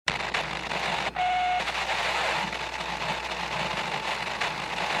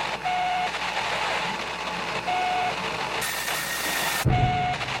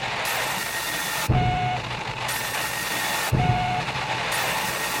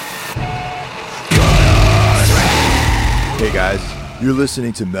Hey guys, you're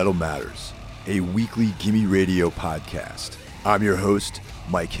listening to Metal Matters, a weekly Gimme Radio podcast. I'm your host,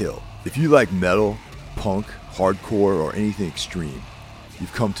 Mike Hill. If you like metal, punk, hardcore, or anything extreme,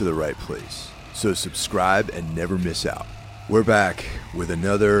 you've come to the right place. So subscribe and never miss out. We're back with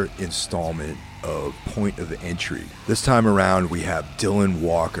another installment of Point of Entry. This time around, we have Dylan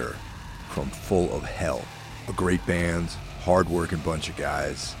Walker from Full of Hell, a great band, hard-working bunch of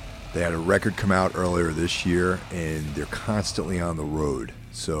guys. They had a record come out earlier this year, and they're constantly on the road.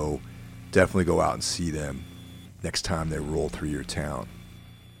 So definitely go out and see them next time they roll through your town.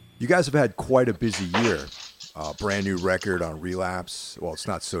 You guys have had quite a busy year. Brand new record on Relapse. Well, it's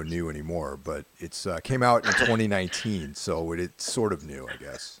not so new anymore, but it's came out in 2019, so it's sort of new, I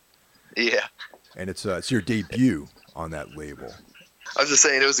guess. Yeah. And it's your debut on that label. I was just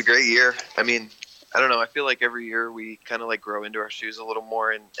saying it was a great year. I mean, I don't know. I feel like every year we kind of like grow into our shoes a little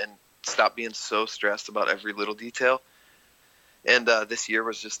more and stop being so stressed about every little detail. And this year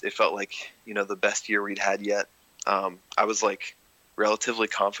was just, it felt like, you know, the best year we'd had yet. I was like relatively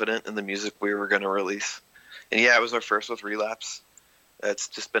confident in the music we were going to release. And yeah, it was our first with Relapse.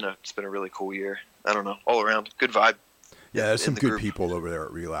 It's been a really cool year. I don't know, all around good vibe. Yeah, there's some good group. people over there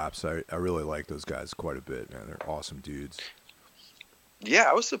at Relapse. I really like those guys quite a bit, man. They're awesome dudes. Yeah,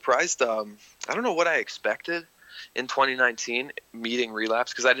 I was surprised. I don't know what I expected in 2019 meeting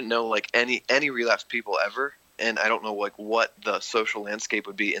Relapse, because I didn't know like any Relapse people ever, and I don't know like what the social landscape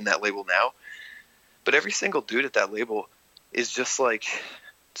would be in that label now. But every single dude at that label is just like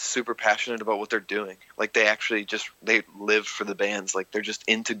super passionate about what they're doing. Like they actually they live for the bands. Like they're just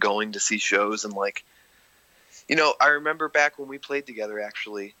into going to see shows, and like, you know, I remember back when we played together,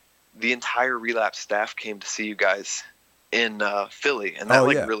 actually, the entire Relapse staff came to see you guys in Philly, and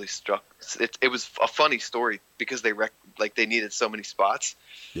that really struck. It was a funny story because they needed so many spots.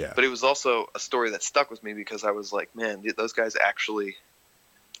 Yeah. But it was also a story that stuck with me because I was like, man, those guys actually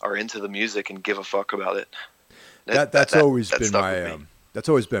are into the music and give a fuck about it. That's always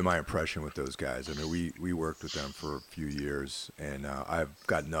been my impression with those guys. I mean, we worked with them for a few years, and I've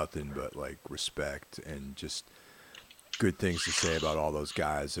got nothing but like respect and just good things to say about all those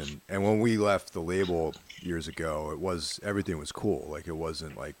guys. And when we left the label years ago, everything was cool. Like it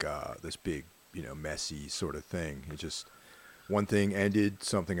wasn't like this big, you know, messy sort of thing. It just, one thing ended,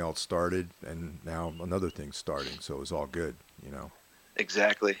 something else started, and now another thing's starting. So it was all good, you know.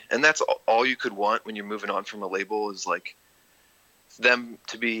 Exactly. And that's all you could want when you're moving on from a label, is like them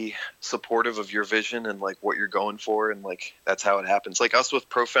to be supportive of your vision and like what you're going for. And like, that's how it happens. Like us with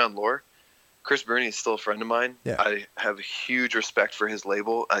Profound Lore, Chris Bruni is still a friend of mine. Yeah. I have a huge respect for his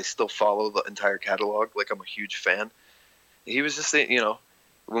label. I still follow the entire catalog. Like, I'm a huge fan. He was just, you know,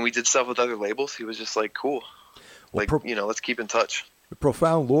 when we did stuff with other labels, he was just like, cool. Well, like, you know, let's keep in touch. The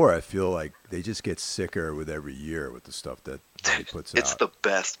Profound Lore, I feel like they just get sicker with every year with the stuff that he puts out. It's the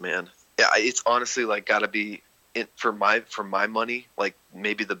best, man. Yeah, it's honestly like got to be, for my money, like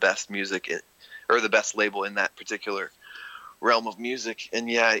maybe the best music or the best label in that particular realm of music. And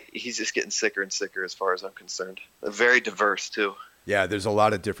yeah, he's just getting sicker and sicker as far as I'm concerned. Very diverse too. Yeah, there's a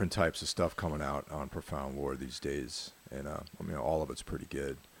lot of different types of stuff coming out on Profound Lore these days, and I mean, all of it's pretty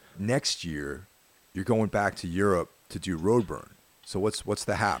good. Next year, you're going back to Europe to do Roadburn. So what's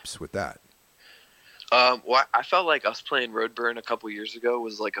the haps with that? Well, I felt like us playing Roadburn a couple years ago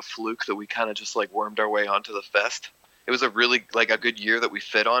was like a fluke that we kind of just like wormed our way onto the fest. It was a really like a good year that we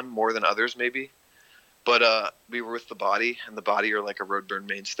fit on more than others maybe. But we were with The Body, and The Body are like a Roadburn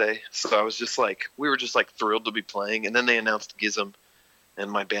mainstay. So I was just like, we were just like thrilled to be playing. And then they announced Gizm,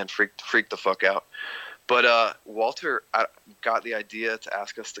 and my band freaked the fuck out. But Walter got the idea to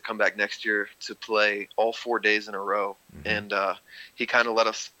ask us to come back next year to play all 4 days in a row. Mm-hmm. And he kind of let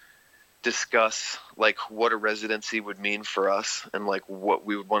us discuss like what a residency would mean for us and like what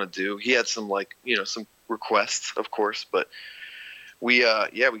we would want to do. He had some like, you know, some requests, of course, but we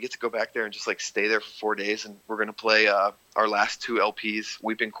get to go back there and just like stay there for 4 days, and we're going to play our last two LPs,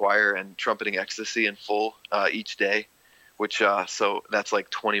 Weeping Choir and Trumpeting Ecstasy, in full each day, which so that's like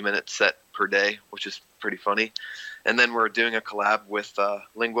 20-minute set per day, which is pretty funny. And then we're doing a collab with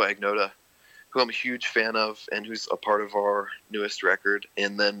Lingua Ignota, who I'm a huge fan of and who's a part of our newest record.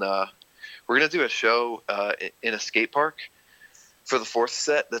 And then we're going to do a show in a skate park for the fourth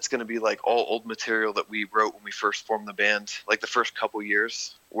set. That's going to be like all old material that we wrote when we first formed the band, like the first couple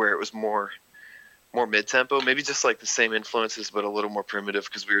years, where it was more mid-tempo, maybe just like the same influences but a little more primitive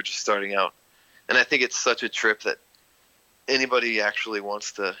because we were just starting out. And I think it's such a trip that anybody actually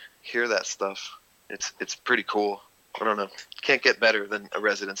wants to hear that stuff. It's pretty cool. I don't know. Can't get better than a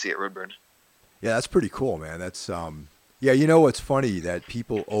residency at Roadburn. Yeah, that's pretty cool, man. That's yeah, you know what's funny, that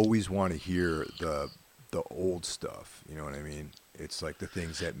people always want to hear the the old stuff. You know what I mean? It's like the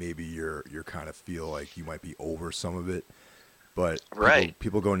things that maybe you're kind of feel like you might be over some of it, but Right.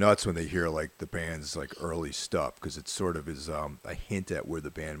 people go nuts when they hear like the band's like early stuff because it sort of is a hint at where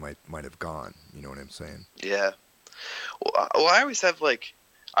the band might have gone. You know what I'm saying? Yeah. Well, I always have like,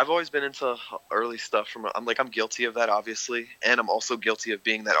 I've always been into early stuff I'm guilty of that, obviously. And I'm also guilty of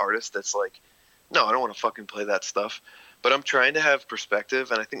being that artist that's like, no, I don't want to fucking play that stuff. But I'm trying to have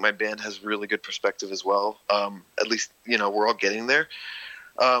perspective. And I think my band has really good perspective as well. At least, we're all getting there.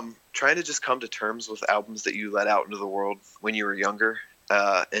 Trying to just come to terms with albums that you let out into the world when you were younger,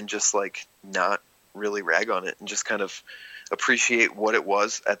 and just like not really rag on it and just kind of appreciate what it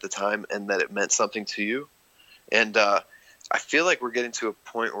was at the time and that it meant something to you. And I feel like we're getting to a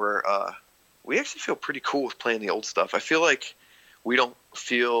point where we actually feel pretty cool with playing the old stuff. I feel like we don't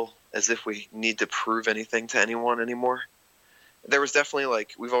feel as if we need to prove anything to anyone anymore. There was definitely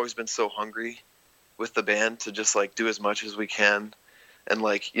like, we've always been so hungry with the band to just like do as much as we can and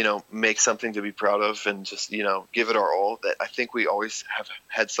like, make something to be proud of and just, give it our all, that I think we always have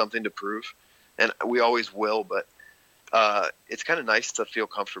had something to prove, and we always will. But it's kind of nice to feel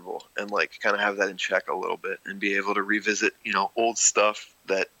comfortable and like kind of have that in check a little bit and be able to revisit, old stuff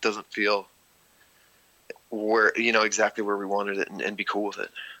that doesn't feel exactly where we wanted it, and be cool with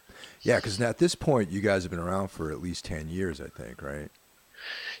it. Yeah, because at this point, you guys have been around for at least 10 years, I think, right?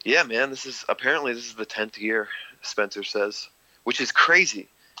 Yeah, man, this is the 10th year, Spencer says, which is crazy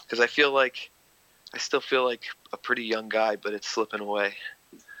because I still feel like a pretty young guy, but it's slipping away.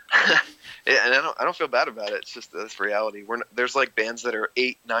 And I don't feel bad about it. It's just that's reality. There's like bands that are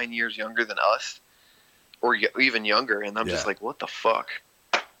 8-9 years younger than us, or even younger, and I'm just like, what the fuck?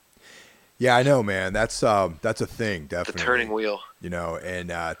 Yeah, I know, man. That's a thing, definitely. The turning wheel. And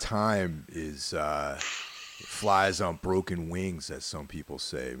time is flies on broken wings, as some people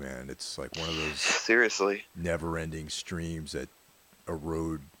say, man. It's like one of those seriously never-ending streams that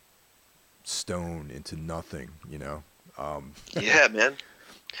erode stone into nothing. Yeah, man.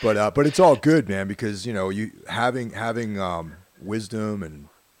 But it's all good, man, because you having wisdom and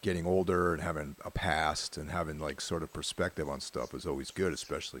getting older and having a past and having like sort of perspective on stuff is always good,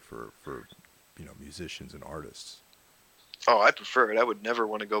 especially for musicians and artists. Oh, I prefer it. I would never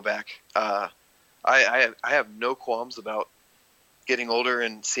want to go back. I have no qualms about getting older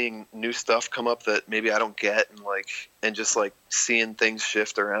and seeing new stuff come up that maybe I don't get, and just like seeing things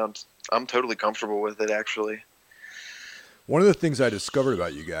shift around. I'm totally comfortable with it, actually. One of the things I discovered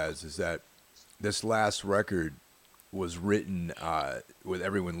about you guys is that this last record was written with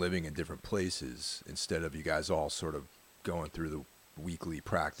everyone living in different places instead of you guys all sort of going through the weekly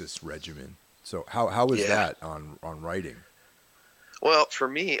practice regimen. So how was that on writing? Well, for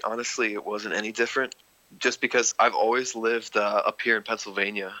me, honestly, it wasn't any different, just because I've always lived up here in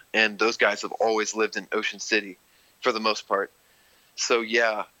Pennsylvania, and those guys have always lived in Ocean City for the most part. So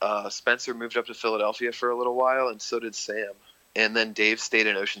yeah, Spencer moved up to Philadelphia for a little while, and so did Sam. And then Dave stayed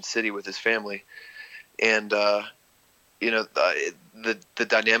in Ocean City with his family. And the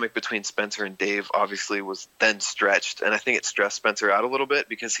dynamic between Spencer and Dave obviously was then stretched, and I think it stressed Spencer out a little bit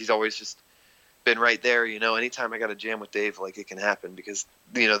because he's always just been right there. Anytime I got a jam with Dave, like, it can happen because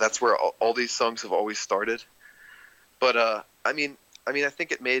that's where all these songs have always started. But I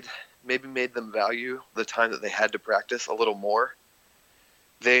think it made them value the time that they had to practice a little more.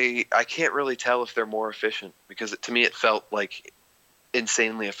 I can't really tell if they're more efficient because to me it felt like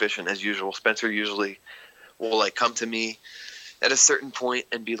insanely efficient as usual. Spencer usually will like come to me at a certain point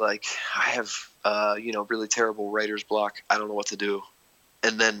and be like, I have really terrible writer's block. I don't know what to do.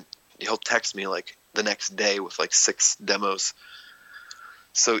 And then he'll text me like the next day with like 6 demos.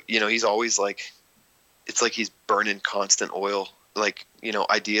 So, he's always like, it's like he's burning constant oil. Like,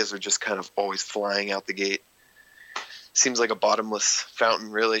 ideas are just kind of always flying out the gate. Seems like a bottomless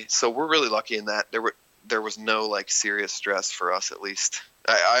fountain, really. So we're really lucky in that there was no like serious stress for us, at least.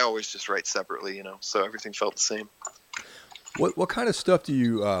 I always just write separately, so everything felt the same. What kind of stuff do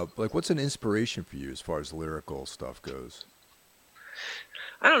you like? What's an inspiration for you as far as lyrical stuff goes?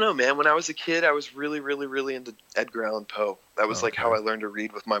 I don't know, man. When I was a kid, I was really, really, really into Edgar Allan Poe. That was like how I learned to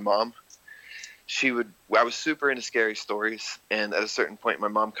read with my mom. I was super into scary stories, and at a certain point, my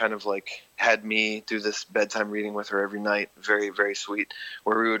mom kind of like had me do this bedtime reading with her every night, very, very sweet,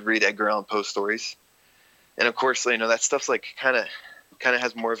 where we would read Edgar Allan Poe stories. And of course, that stuff's like kind of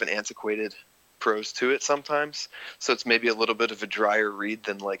has more of an antiquated prose to it sometimes, so it's maybe a little bit of a drier read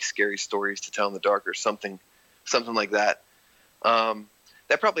than like scary stories to tell in the dark or something like that.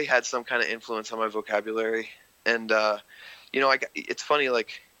 That probably had some kind of influence on my vocabulary, and it's funny,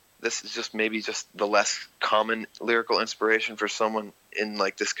 like, this is just maybe just the less common lyrical inspiration for someone in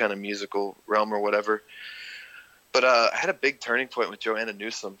like this kind of musical realm or whatever. But I had a big turning point with Joanna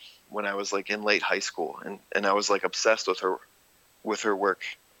Newsom when I was like in late high school, and I was like obsessed with her work,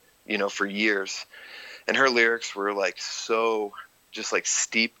 you know, for years. And her lyrics were like so just like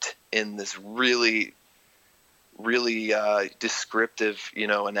steeped in this really, really descriptive, you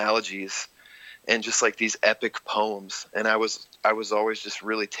know, analogies and just like these epic poems. And I was always just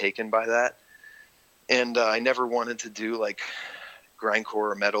really taken by that. And I never wanted to do like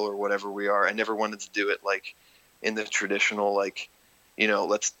grindcore or metal or whatever we are. I never wanted to do it like in the traditional, like, you know,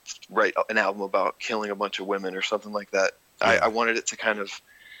 let's write an album about killing a bunch of women or something like that. Yeah. I wanted it to kind of,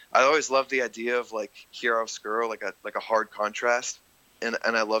 I always loved the idea of like chiaroscuro, like a hard contrast. And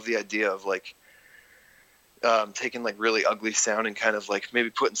I love the idea of like taking like really ugly sound and kind of like maybe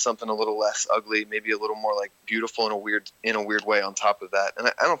putting something a little less ugly, maybe a little more like beautiful in a weird way on top of that. And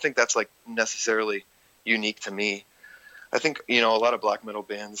I don't think that's like necessarily unique to me. I think, you know, a lot of black metal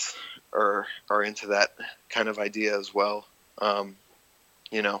bands are into that kind of idea as well,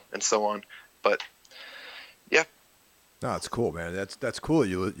 you know, and so on. But yeah. No, it's cool, man. That's cool.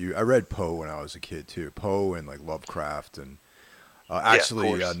 I read Poe when I was a kid too. Poe and like Lovecraft and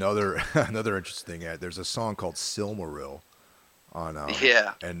actually another interesting thing. There's a song called Silmaril on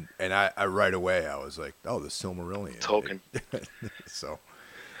and I right away I was like, oh, the Silmarillion. Tolkien. so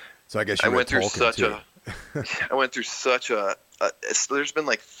I guess I went through such a there's been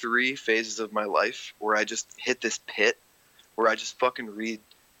like 3 phases of my life where I just hit this pit where I just fucking read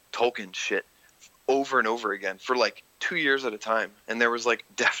Tolkien shit over and over again for like 2 years at a time. And there was like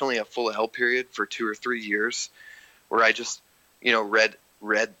definitely a full of hell period for 2 or 3 years where I just, you know, read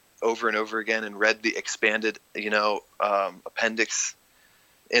over and over again and read the expanded, you know, appendix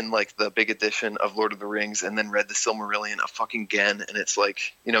in like the big edition of Lord of the Rings, and then read the Silmarillion a fucking again. And it's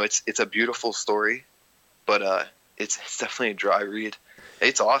like, you know, it's a beautiful story, but it's definitely a dry read.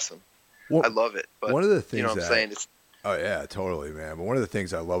 It's awesome. Well, I love it. But one of the things, you know what I'm saying? Oh yeah, totally, man. But one of the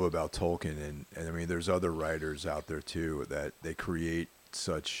things I love about Tolkien, and I mean, there's other writers out there too, that they create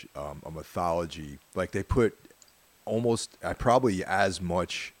such a mythology. Like they put almost probably as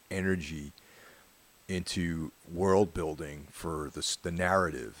much energy into world building for the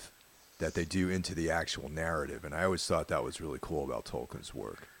narrative that they do into the actual narrative. And I always thought that was really cool about Tolkien's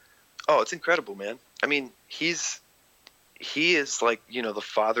work. Oh, it's incredible, man. I mean, he is like, you know, the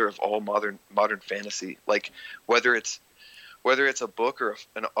father of all modern fantasy. Like whether it's a book or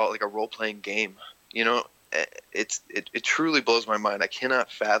like a role-playing game, you know, it truly blows my mind. I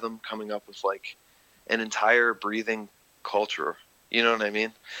cannot fathom coming up with like an entire breathing culture. You know what I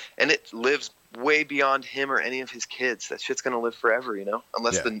mean? And it lives way beyond him or any of his kids. That shit's going to live forever, you know,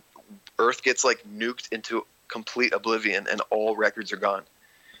 unless the earth gets like nuked into complete oblivion and all records are gone.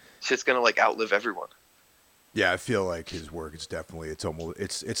 Shit's going to like outlive everyone. Yeah, I feel like his work is definitely,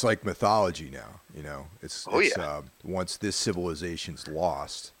 it's like mythology now, you know. Once this civilization's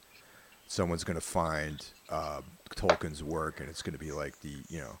lost, someone's going to find Tolkien's work, and it's going to be like the,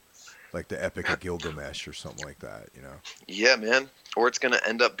 you know, like the Epic of Gilgamesh or something like that, you know. Yeah, man. Or it's going to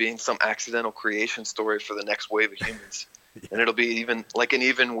end up being some accidental creation story for the next wave of humans. Yeah. And it'll be even like an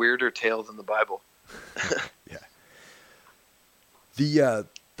even weirder tale than the Bible. Yeah.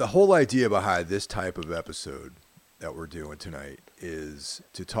 The whole idea behind this type of episode that we're doing tonight is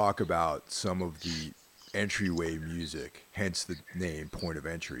to talk about some of the entryway music, hence the name Point of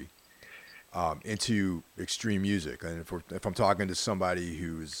Entry, into extreme music. And if I'm talking to somebody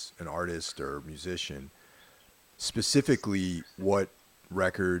who's an artist or musician, specifically what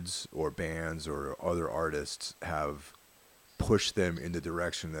records or bands or other artists have pushed them in the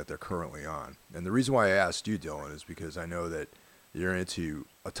direction that they're currently on. And the reason why I asked you, Dylan, is because I know that you're into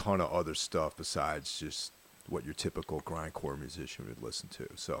a ton of other stuff besides just what your typical grindcore musician would listen to.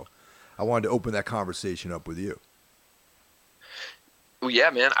 So I wanted to open that conversation up with you. Well, yeah,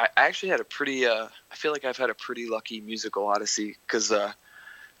 man. I actually had a pretty, I feel like I've had a pretty lucky musical odyssey because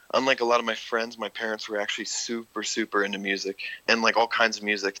unlike a lot of my friends, my parents were actually super, super into music and like all kinds of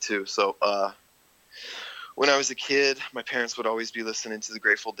music too. So when I was a kid, my parents would always be listening to the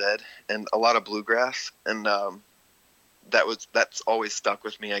Grateful Dead and a lot of bluegrass. And that's always stuck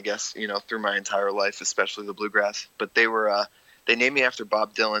with me, I guess, you know, through my entire life, especially the bluegrass. But they named me after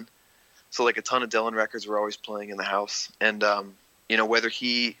Bob Dylan. So like a ton of Dylan records were always playing in the house. And, you know, whether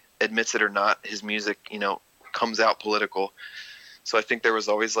he admits it or not, his music, you know, comes out political. So I think there was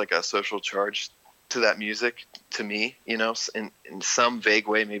always like a social charge to that music to me, you know, in some vague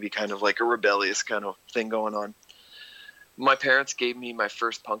way, maybe kind of like a rebellious kind of thing going on. My parents gave me my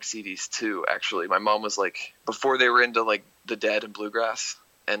first punk CDs too, actually. My mom was like, before they were into like the Dead and bluegrass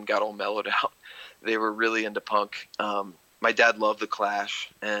and got all mellowed out. They were really into punk. My dad loved the Clash,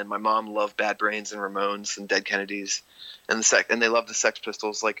 and my mom loved Bad Brains and Ramones and Dead Kennedys, and they loved the Sex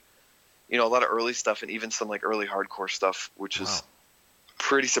Pistols. Like, a lot of early stuff, and even some like early hardcore stuff, which is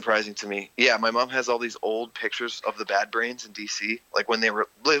pretty surprising to me. Yeah, my mom has all these old pictures of the Bad Brains in DC, like when they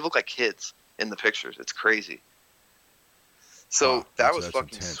look like kids in the pictures. It's crazy. So that was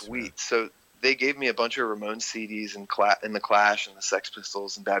fucking intense, sweet. Man. So they gave me a bunch of Ramones CDs and the Clash and the Sex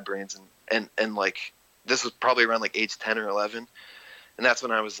Pistols and Bad Brains and like this was probably around like age 10 or 11, and that's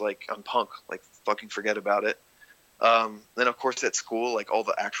when I was like, I'm punk, like fucking forget about it. Then of course at school, like all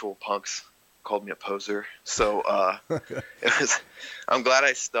the actual punks called me a poser. So I'm glad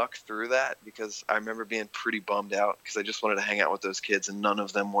I stuck through that, because I remember being pretty bummed out because I just wanted to hang out with those kids and none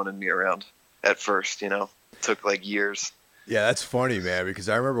of them wanted me around at first. It took like years. Yeah, that's funny, man, because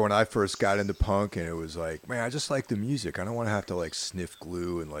I remember when I first got into punk and it was like, man, I just like the music. I don't want to have to like sniff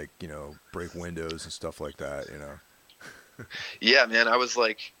glue and like, break windows and stuff like that, Yeah, man, I was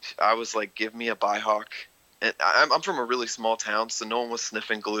like, give me a Beihawk. And I'm from a really small town, so no one was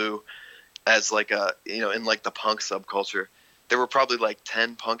sniffing glue as like in like the punk subculture. There were probably like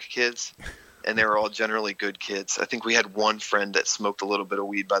 10 punk kids, and they were all generally good kids. I think we had one friend that smoked a little bit of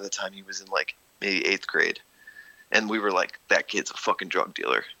weed by the time he was in like maybe 8th grade. And we were like, that kid's a fucking drug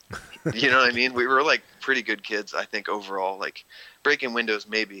dealer. You know what I mean? We were like pretty good kids, I think, overall. Like breaking windows,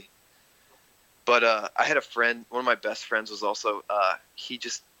 maybe. But I had a friend. One of my best friends was also he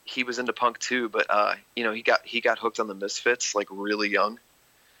was into punk too. But he got hooked on the Misfits like really young,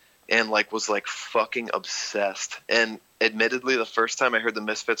 and like was like fucking obsessed. And admittedly, the first time I heard the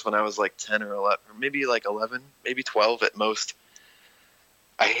Misfits when I was like 10 or 11, or maybe like 11, maybe 12 at most,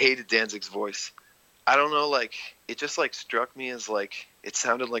 I hated Danzig's voice. I don't know, like it just like struck me as like it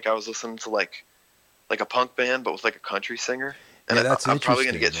sounded like I was listening to like a punk band but with like a country singer. And yeah, that's I'm probably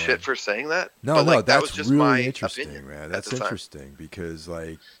gonna get man. shit for saying that. No, but, like, that's that was just really my interesting, opinion man. That's interesting because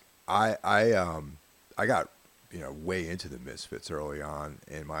like I got way into the Misfits early on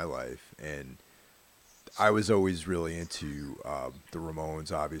in my life, and I was always really into the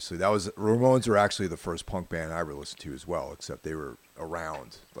Ramones. Obviously, Ramones were actually the first punk band I ever listened to as well, except they were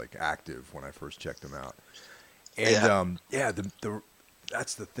around, like active when I first checked them out. And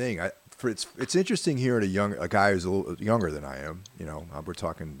that's the thing. It's interesting hearing a guy who's a little younger than I am. We're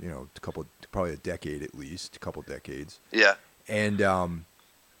talking probably a decade at least, a couple decades. Yeah. And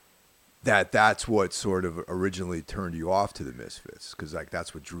that's what sort of originally turned you off to the Misfits, because like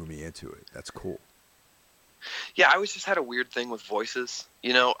that's what drew me into it. That's cool. Yeah, I always just had a weird thing with voices.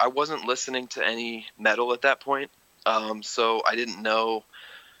 I wasn't listening to any metal at that point, so I didn't know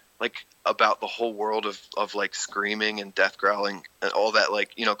like about the whole world of like screaming and death growling and all that,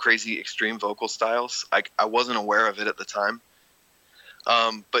 like crazy extreme vocal styles. I wasn't aware of it at the time.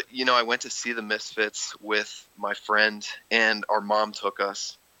 But I went to see the Misfits with my friend, and our mom took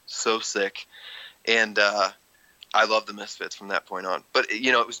us. So sick, and I loved the Misfits from that point on. But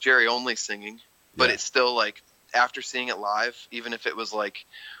it was Jerry Only singing. But it's still like, after seeing it live, even if it was like,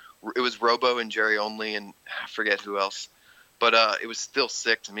 it was Robo and Jerry Only and I forget who else, but it was still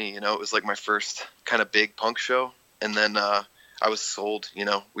sick to me. It was like my first kind of big punk show. And then I was sold.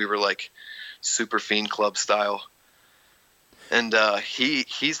 We were like Super Fiend Club style. And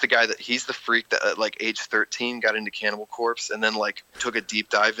he's the freak that at like age 13 got into Cannibal Corpse and then like took a deep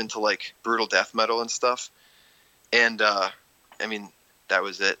dive into like brutal death metal and stuff. And I mean, that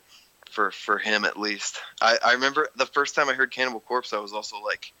was it. For him, at least. I remember the first time I heard Cannibal Corpse, I was also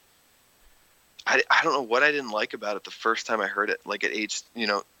like, I don't know what I didn't like about it the first time I heard it, like at age,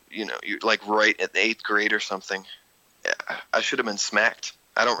 you're like right at the 8th grade or something. I should have been smacked.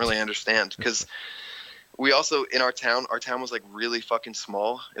 I don't really understand, because we also, in our town was like really fucking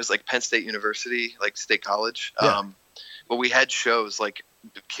small. It was like Penn State University, like State College. Yeah. But we had shows, like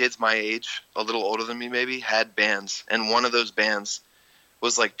kids my age, a little older than me maybe, had bands, and one of those bands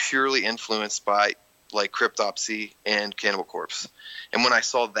was like purely influenced by like Cryptopsy and Cannibal Corpse. And when I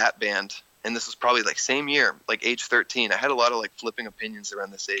saw that band, and this was probably like same year, like age 13, I had a lot of like flipping opinions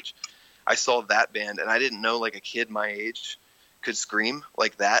around this age. I saw that band, and I didn't know like a kid my age could scream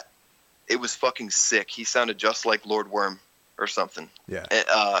like that. It was fucking sick. He sounded just like Lord Worm or something. Yeah.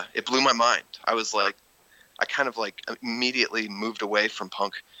 It blew my mind. I was like, I kind of like immediately moved away from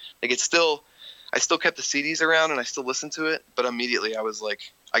punk. Like I still kept the CDs around and I still listened to it, but immediately I was like,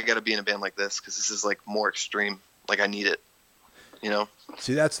 I got to be in a band like this because this is like more extreme. Like I need it,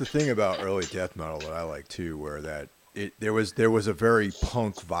 See, that's the thing about early death metal that I like too, where there was a very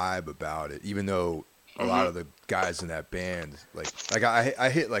punk vibe about it, even though a lot of the guys in that band, like I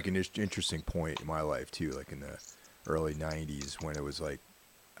hit like an interesting point in my life too, like in the early 90s when it was like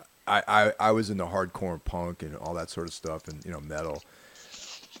I was into hardcore and punk and all that sort of stuff and, metal.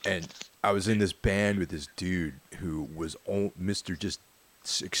 And I was in this band with this dude who was Mr. just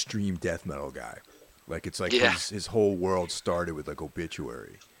extreme death metal guy. Like, it's like his whole world started with like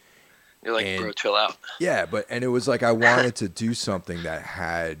Obituary. You're like, bro, chill out. Yeah, and it was like I wanted to do something that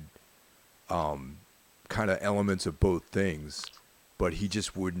had kind of elements of both things, but he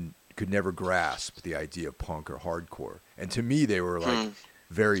just could never grasp the idea of punk or hardcore. And to me, they were like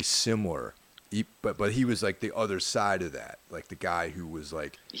very similar. But he was like the other side of that, like the guy who was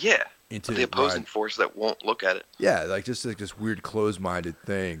like into the opposing force that won't look at it. Yeah, like just like this weird closed-minded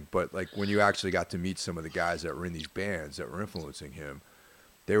thing. But like when you actually got to meet some of the guys that were in these bands that were influencing him,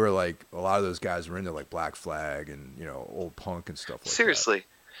 they were like, a lot of those guys were into like Black Flag and old punk and stuff like that. Seriously,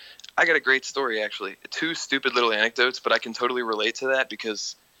 I got a great story actually. 2 stupid little anecdotes, but I can totally relate to that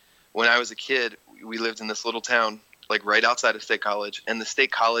because when I was a kid, we lived in this little town like right outside of State College, and the State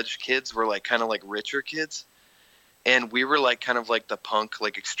College kids were like kind of like richer kids, and we were like kind of like the punk,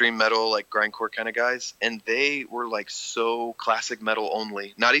 like extreme metal, like grindcore kind of guys, and they were like so classic metal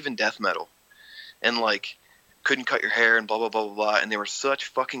only, not even death metal, and like couldn't cut your hair and blah blah blah blah blah, and they were such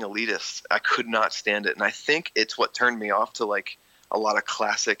fucking elitists. I could not stand it, and I think it's what turned me off to like a lot of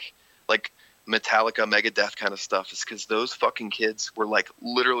classic like Metallica, Megadeth kind of stuff, is because those fucking kids were like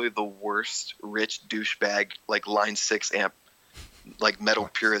literally the worst rich douchebag, like Line 6 amp, like metal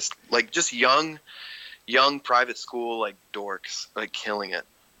purist, like just young private school like dorks, like killing it.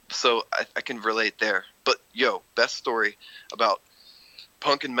 So I can relate there. But best story about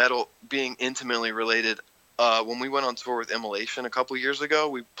punk and metal being intimately related. When we went on tour with Immolation a couple years ago,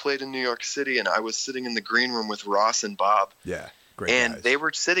 we played in New York City, and I was sitting in the green room with Ross and Bob. Yeah. And guys. They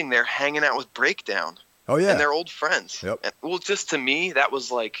were sitting there hanging out with Breakdown. Oh, yeah. And they're old friends. Yep. And, well, just to me, that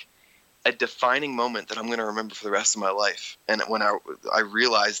was like a defining moment that I'm going to remember for the rest of my life. And when I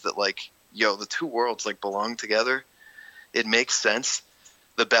realized that, like, the 2 worlds, like, belong together, it makes sense.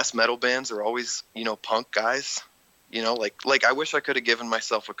 The best metal bands are always, punk guys. Like I wish I could have given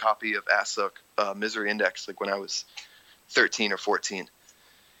myself a copy of Asuk, Misery Index, like when I was 13 or 14.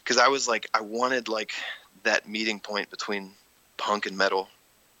 Because I was like, I wanted, like, that meeting point between punk and metal,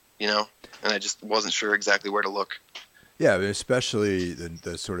 and I just wasn't sure exactly where to look. Yeah, especially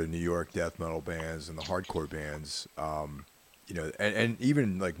the sort of New York death metal bands and the hardcore bands, and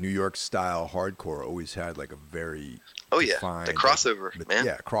even like New York style hardcore always had like a very defined, the crossover, man.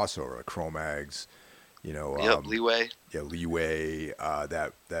 Yeah, crossover, Cro-Mags, Leeway. Yeah, Leeway.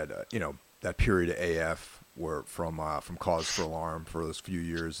 That period of AF were from Cause for Alarm for those few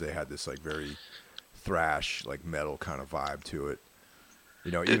years. They had this like very thrash, like metal kind of vibe to it.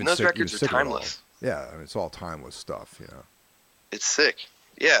 Dude, even those records are timeless. Yeah, I mean, it's all timeless stuff, It's sick.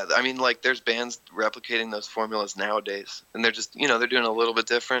 Yeah, I mean, like, there's bands replicating those formulas nowadays, and they're just, they're doing a little bit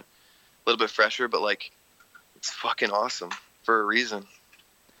different, a little bit fresher, but, like, it's fucking awesome for a reason.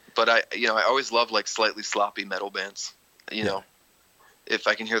 But I always love, like, slightly sloppy metal bands, If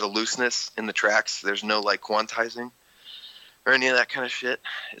I can hear the looseness in the tracks, there's no, like, quantizing or any of that kind of shit.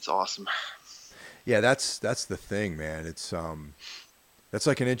 It's awesome. Yeah, that's the thing, man. It's that's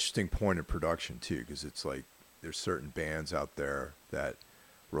like an interesting point in production too, because it's like there's certain bands out there that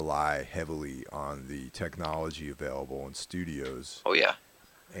rely heavily on the technology available in studios. Oh yeah,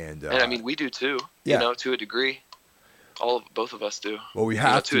 and I mean we do too. Yeah. To a degree. Both of us do. Well, we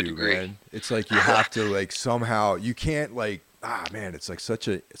have to a degree. Man. It's like you have to like somehow. You can't like man. It's like such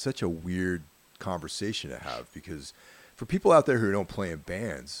a weird conversation to have, because for people out there who don't play in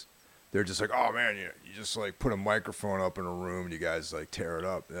bands, they're just like, oh man, you just like put a microphone up in a room and you guys like tear it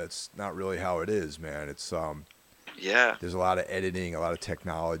up. That's not really how it is, man. It's there's a lot of editing, a lot of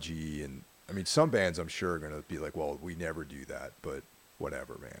technology, and I mean some bands I'm sure are gonna be like, well, we never do that, but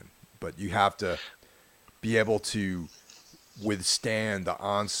whatever, man. But you have to be able to withstand the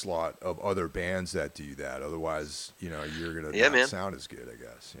onslaught of other bands that do that. Otherwise, you're gonna not sound as good, I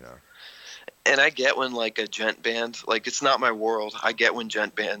guess. And I get when like a gent band, like it's not my world. I get when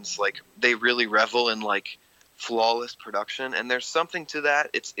gent bands like they really revel in like flawless production, and there's something to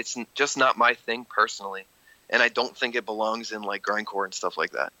that. It's just not my thing personally, and I don't think it belongs in like grindcore and stuff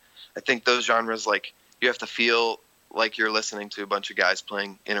like that. I think those genres, like, you have to feel like you're listening to a bunch of guys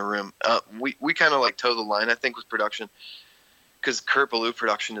playing in a room. We kind of like toe the line, I think, with production, because Kurt Ballou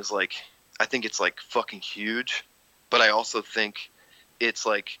production is like, I think it's like fucking huge, but I also think it's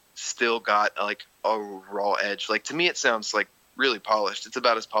like still got like a raw edge. Like to me, it sounds like really polished. It's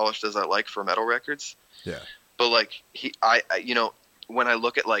about as polished as I like for metal records. Yeah. But like when I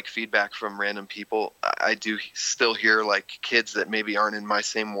look at like feedback from random people, I do still hear like kids that maybe aren't in my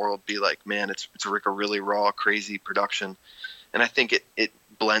same world be like, man, it's like a really raw, crazy production. And I think it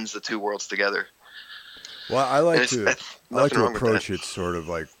blends the two worlds together. Well, I like to nothing wrong with approach that. it sort of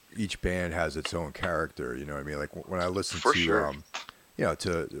like each band has its own character. You know what I mean? Like when I listen For to sure.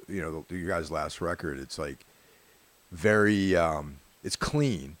 you guys' last record, it's like very it's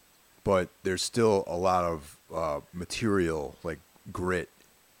clean, but there's still a lot of material, like grit,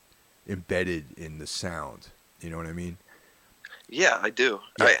 embedded in the sound. You know what I mean? Yeah, I do.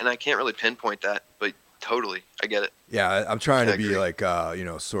 Yeah. And I can't really pinpoint that, but totally, I get it. Yeah, I'm trying I to be agree.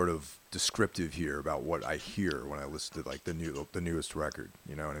 like sort of descriptive here about what I hear when I listen to like the newest record.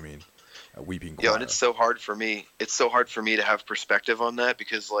 You know what I mean? Weeping Choir. Yeah, and it's so hard for me. It's so hard for me to have perspective on that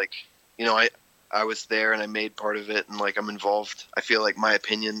because, like, you know, I was there and I made part of it, and like I'm involved. I feel like my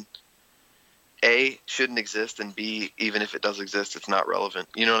opinion, A, shouldn't exist, and B, even if it does exist, it's not relevant.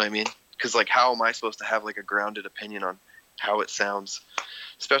 You know what I mean? Because like, how am I supposed to have like a grounded opinion on how it sounds?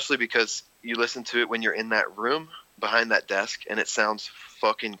 Especially because you listen to it when you're in that room behind that desk, and it sounds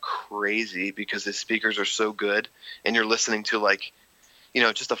fucking crazy because the speakers are so good, and you're listening to like, you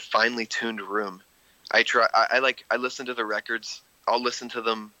know, just a finely tuned room. I listen to the records. I'll listen to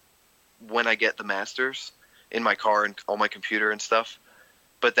them when I get the masters in my car and on my computer and stuff.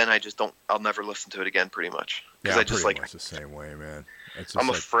 But then I'll never listen to it again pretty much. Yeah, Because I'm I just pretty like, much the same way, man. It's just I'm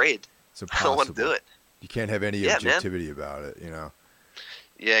like, afraid. it's I don't want to impossible. do it. You can't have any Yeah, man. objectivity about it, you know?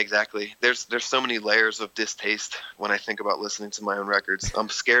 Yeah, exactly. There's so many layers of distaste when I think about listening to my own records. I'm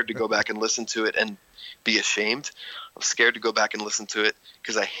scared to go back and listen to it and be ashamed. I'm scared to go back and listen to it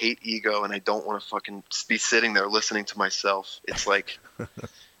because I hate ego and I don't want to fucking be sitting there listening to myself. It's like,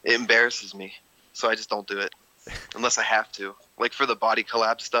 it embarrasses me. So I just don't do it unless I have to. Like for the Body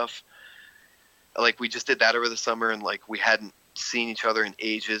Collab stuff, like we just did that over the summer and like we hadn't seen each other in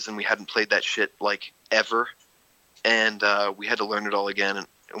ages and we hadn't played that shit like ever. And we had to learn it all again,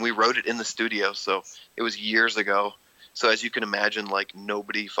 and we wrote it in the studio, so it was years ago. So as you can imagine, like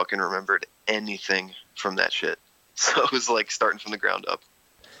nobody fucking remembered anything from that shit. So it was like starting from the ground up.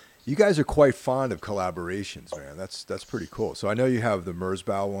 You guys are quite fond of collaborations, man. That's pretty cool. So I know you have the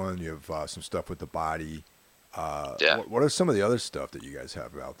Merzbow one. You have some stuff with the Body. Yeah. What are some of the other stuff that you guys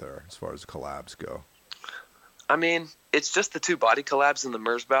have out there as far as collabs go? I mean, it's just the two Body collabs in the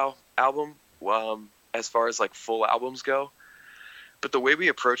Merzbow album. As far as like full albums go, but the way we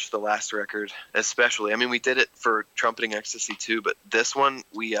approached the last record, especially, I mean, we did it for Trumpeting Ecstasy too, but this one,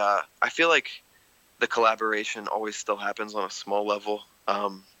 I feel like the collaboration always still happens on a small level.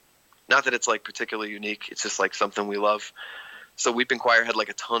 Not that it's like particularly unique. It's just like something we love. So Weeping Choir had like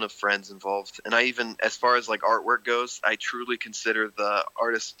a ton of friends involved. And I even, as far as like artwork goes, I truly consider the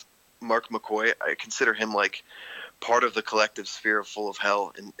artist Mark McCoy, I consider him like part of the collective sphere of Full of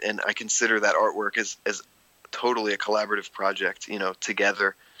Hell, and I consider that artwork as totally a collaborative project, you know,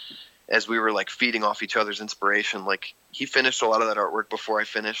 together as we were like feeding off each other's inspiration. Like he finished a lot of that artwork before I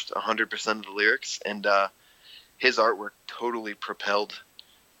finished 100% of the lyrics, and his artwork totally propelled,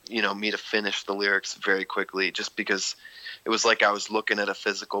 you know, me to finish the lyrics very quickly, just because it was like I was looking at a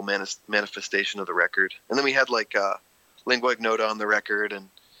physical manifestation of the record. And then we had like Lingua Ignota on the record, and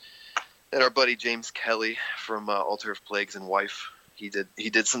our buddy James Kelly from Altar of Plagues and Wife, he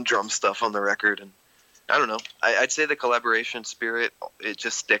did some drum stuff on the record, and I don't know. I'd say the collaboration spirit, it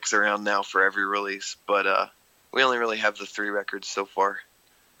just sticks around now for every release, but we only really have the 3 records so far.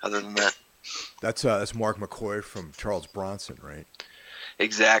 Other than that, That's Mark McCoy from Charles Bronson, right?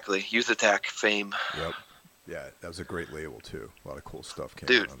 exactly. Youth Attack fame, Yep. Yeah, that was a great label too. A lot of cool stuff came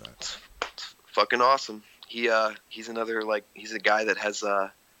dude. out on that. It's fucking awesome. He's another, like, he's a guy that has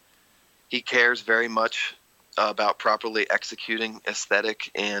he cares very much about properly executing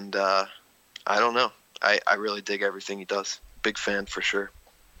aesthetic, and I don't know. I really dig everything he does. Big fan for sure.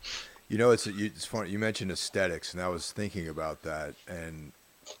 You know, it's funny. You mentioned aesthetics, and I was thinking about that. And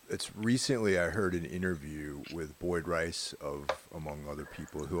it's recently I heard an interview with Boyd Rice, of among other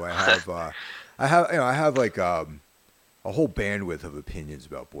people, who I have. I have like a whole bandwidth of opinions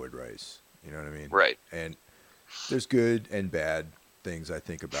about Boyd Rice. You know what I mean? Right. And there's good and bad things I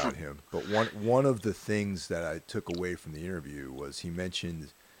think about him. But one of the things that I took away from the interview was he mentioned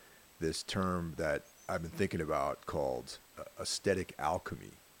this term that I've been thinking about called aesthetic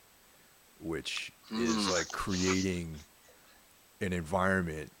alchemy, which is like creating an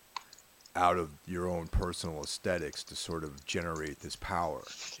environment out of your own personal aesthetics to sort of generate this power.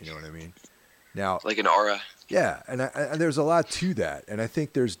 You know what I mean? Now, Like an aura. yeah, and there's a lot to that, and I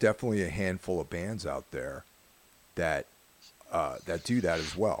think there's definitely a handful of bands out there that do that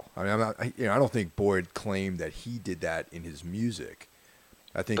as well. I mean, I don't think Boyd claimed that he did that in his music.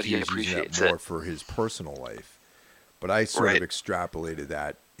 I think But he he was using that appreciates more it. for his personal life. But I sort Right. of extrapolated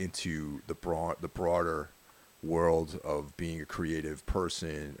that into the broader world of being a creative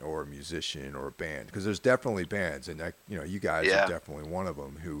person or a musician or a band, because there's definitely bands, and that, you guys are Yeah. definitely one of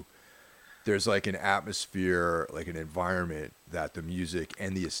them, who there's like an atmosphere, like an environment that the music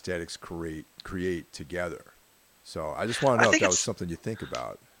and the aesthetics create together. So I just want to I know if think that was it's something you think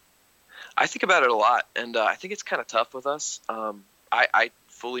about. I think about it a lot, and I think it's kind of tough with us. I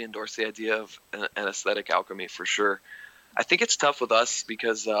fully endorse the idea of an aesthetic alchemy for sure. I think it's tough with us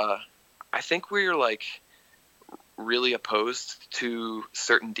because I think we're like really opposed to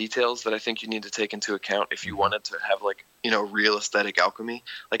certain details that I think you need to take into account if you wanted to have like, real aesthetic alchemy.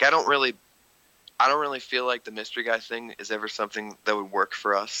 Like I don't really feel like the mystery guy thing is ever something that would work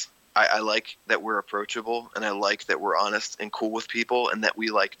for us. I like that we're approachable, and I like that we're honest and cool with people, and that we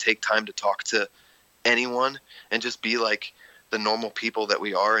like take time to talk to anyone and just be like the normal people that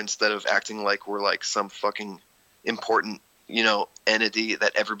we are, instead of acting like we're like some fucking important, entity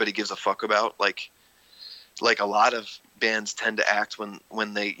that everybody gives a fuck about. Like a lot of bands tend to act when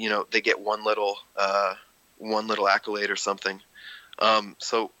they, they get one little accolade or something.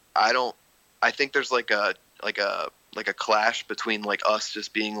 So I think there's like a clash between like us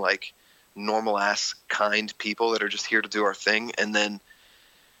just being like normal ass kind people that are just here to do our thing, and then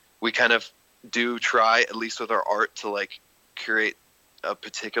we kind of do try, at least with our art, to like curate a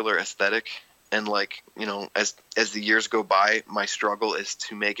particular aesthetic. And like, as the years go by, my struggle is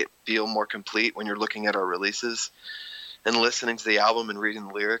to make it feel more complete when you're looking at our releases and listening to the album and reading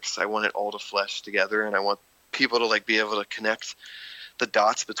the lyrics. I want it all to flesh together, and I want people to like be able to connect the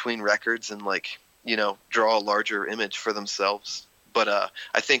dots between records and like, draw a larger image for themselves. But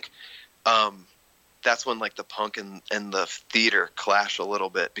I think that's when like the punk and the theater clash a little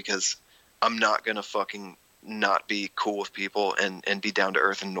bit, because I'm not gonna fucking not be cool with people and be down to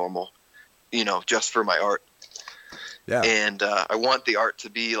earth and normal, just for my art. Yeah. And I want the art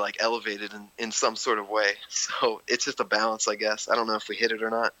to be like elevated in some sort of way. So it's just a balance, I guess. I don't know if we hit it or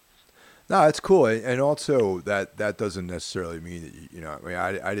not. No, it's cool, and also that doesn't necessarily mean that I mean,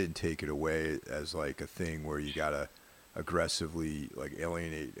 I didn't take it away as like a thing where you gotta aggressively like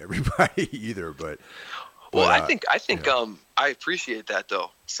alienate everybody either. But Well, I think I appreciate that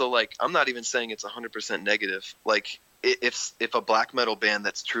though. So like, I'm not even saying it's 100% negative. Like if a black metal band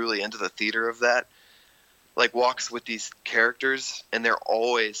that's truly into the theater of that, like, walks with these characters, and they're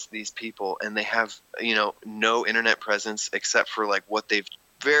always these people, and they have, no internet presence except for like what they've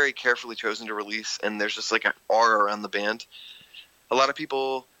very carefully chosen to release, and there's just like an aura around the band. A lot of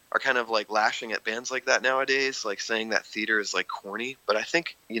people are kind of like lashing at bands like that nowadays, like saying that theater is like corny. But I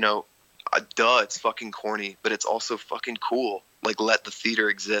think, it's fucking corny, but it's also fucking cool. Like, let the theater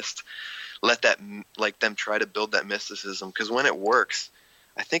exist. Let that, like, them try to build that mysticism, because when it works,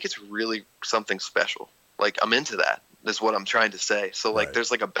 I think it's really something special. Like, I'm into that. That's what I'm trying to say. So like, Right.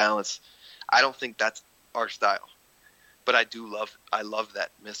 There's like a balance. I don't think that's our style, but I love that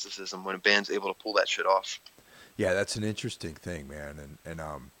mysticism when a band's able to pull that shit off. Yeah, that's an interesting thing, man, and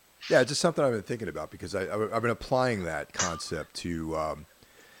yeah, it's just something I've been thinking about, because I've been applying that concept to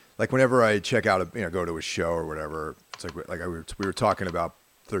like whenever I check out go to a show or whatever. It's like we were talking about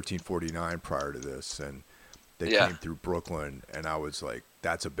 1349 prior to this, and they came through Brooklyn, and I was like,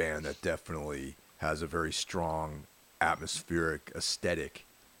 that's a band that definitely has a very strong atmospheric aesthetic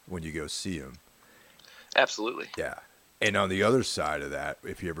when you go see them. Absolutely. Yeah. And on the other side of that,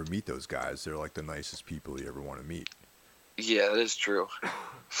 if you ever meet those guys, they're like the nicest people you ever want to meet. Yeah, that is true.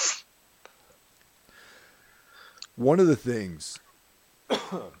 One of the things,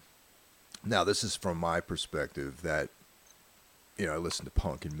 now this is from my perspective, that, I listen to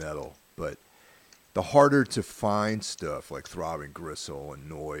punk and metal, but the harder to find stuff like Throbbing Gristle and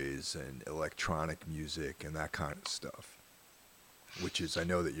noise and electronic music and that kind of stuff, which is, I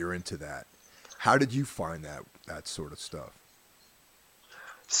know that you're into that. How did you find that sort of stuff?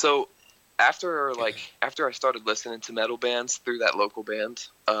 So after I started listening to metal bands through that local band,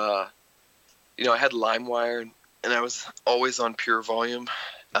 I had LimeWire, and I was always on pure volume.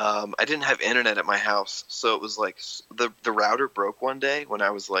 I didn't have internet at my house, so it was like the router broke one day when I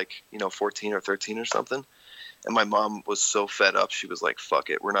was like, 14 or 13 or something. And my mom was so fed up, she was like,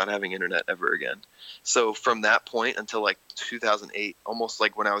 fuck it, we're not having internet ever again. So from that point until like 2008, almost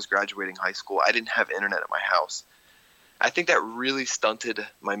like when I was graduating high school, I didn't have internet at my house. I think that really stunted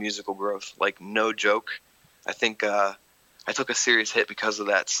my musical growth. Like, no joke. I think I took a serious hit because of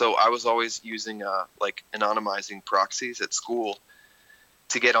that. So I was always using like anonymizing proxies at school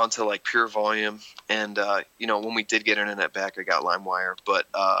to get onto like pure volume. And, when we did get internet back, I got LimeWire. But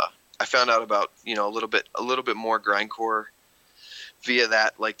I found out about, a little bit more grindcore via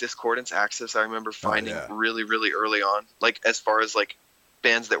that, like Discordance Access. I remember finding really, really early on, like as far as like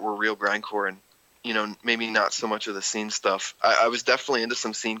bands that were real grindcore. And maybe not so much of the scene stuff. I was definitely into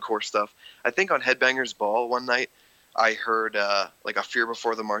some scene core stuff. I think on Headbangers Ball one night, I heard like a Fear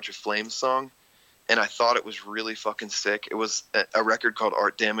Before the March of Flames song, and I thought it was really fucking sick. It was a record called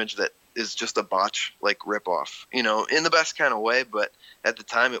Art Damage that is just a Botch like ripoff, in the best kind of way. But at the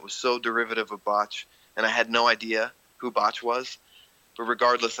time, it was so derivative of Botch, and I had no idea who Botch was. But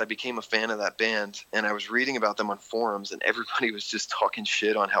regardless, I became a fan of that band, and I was reading about them on forums, and everybody was just talking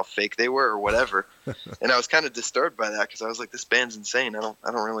shit on how fake they were or whatever. And I was kind of disturbed by that because I was like, this band's insane. I don't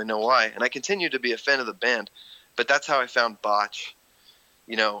really know why. And I continued to be a fan of the band, but that's how I found Botch.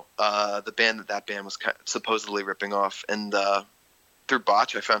 The band that band was supposedly ripping off, and through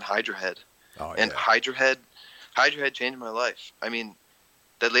Botch, I found Hydra Head. Oh, and yeah. Hydra Head changed my life. I mean,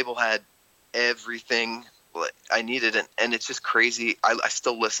 that label had everything I needed, and it's just crazy. I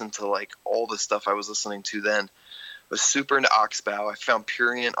still listen to like all the stuff I was listening to then. I was super into Oxbow. I found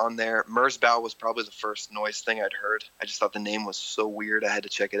Purient on there. Merzbow was probably the first noise thing I'd heard. I just thought the name was so weird. I had to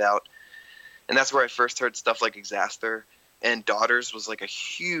check it out. And that's where I first heard stuff like Exaster. And Daughters was like a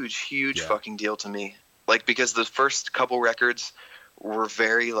huge fucking deal to me. Like, because the first couple records were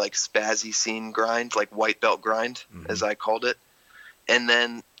very like spazzy scene grind, like white belt grind, as I called it. And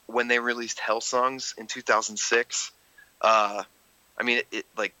then when they released Hell Songs in 2006, it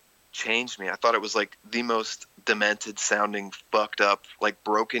like changed me. I thought it was like the most demented sounding, fucked up, like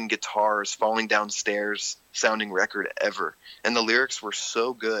broken guitars falling downstairs sounding record ever. And the lyrics were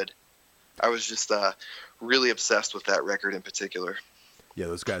so good. I was just really obsessed with that record in particular. Yeah,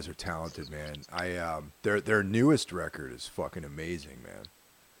 those guys are talented, man. Their newest record is fucking amazing, man.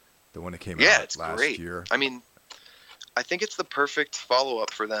 The one that came out last year. I mean, I think it's the perfect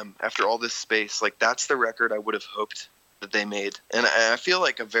follow-up for them after all this space. Like, that's the record I would have hoped that they made. And I feel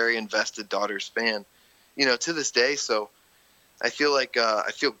like a very invested Daughters fan, to this day. So I feel like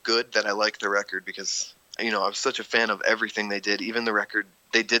I feel good that I like the record because, I was such a fan of everything they did. Even the record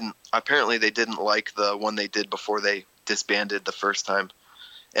they didn't like the one they did before they disbanded the first time.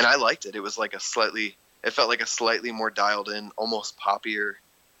 And I liked it. It was like it felt like a slightly more dialed in, almost poppier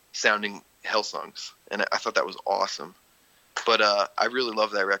sounding Hell Songs. And I thought that was awesome. But I really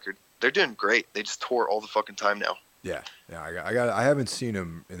love that record. They're doing great. They just tour all the fucking time now. Yeah. I haven't seen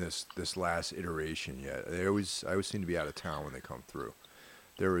them in this last iteration yet. I always seem to be out of town when they come through.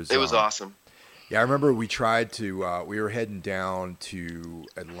 It was awesome. Yeah, I remember we tried to. We were heading down to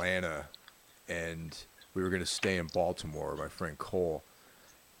Atlanta, and we were going to stay in Baltimore. My friend Cole,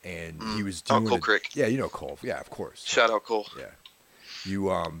 and he was doing. Cole Crick. Yeah, you know Cole. Yeah, of course. Shout out Cole. Yeah,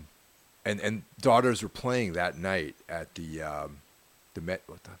 you and Daughters were playing that night at the not the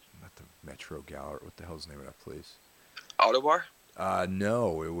Metro Gallery. What the hell's the name of that place? Autobar?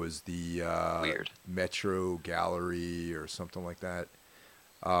 No, it was the Weird. Metro Gallery or something like that.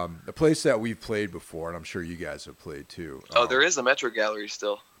 A place that we've played before, and I'm sure you guys have played too. There is a Metro Gallery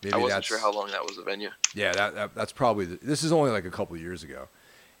still. I wasn't sure how long that was a venue. Yeah, that's probably. This is only like a couple of years ago.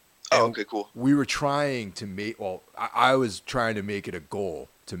 Oh, okay, cool. We were trying to make. Well, I was trying to make it a goal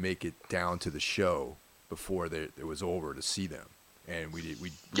to make it down to the show before it was over to see them, and we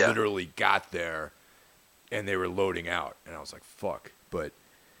literally got there, and they were loading out, and I was like, "Fuck!" But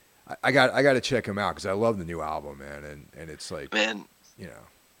I got to check them out because I love the new album, man, and it's like, man.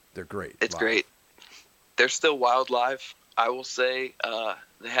 They're great. It's live. great. They're still wild live. I will say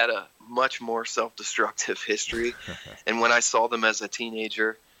they had a much more self-destructive history. And when I saw them as a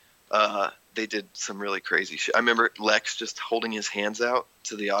teenager, they did some really crazy shit. I remember Lex just holding his hands out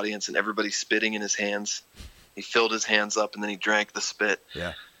to the audience and everybody spitting in his hands. He filled his hands up and then he drank the spit.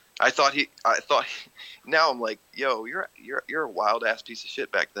 Yeah. I thought now I'm like, yo, you're a wild ass piece of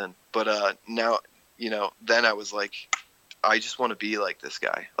shit back then. But now, then I was like, I just want to be like this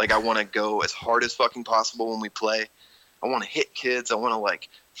guy. Like, I want to go as hard as fucking possible when we play. I want to hit kids. I want to, like,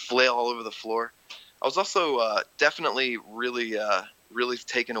 flail all over the floor. I was also definitely really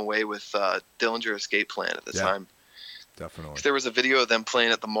taken away with Dillinger Escape Plan at the time. Definitely. There was a video of them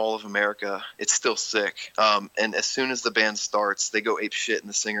playing at the Mall of America. It's still sick. And as soon as the band starts, they go ape shit, and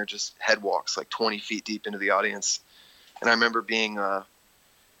the singer just head walks, like, 20 feet deep into the audience. And I remember being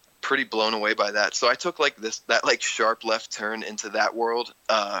pretty blown away by that. So I took that sharp left turn into that world,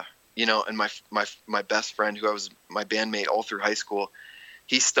 and my best friend, who I was my bandmate all through high school,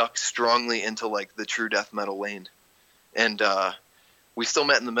 he stuck strongly into like the true death metal lane. And we still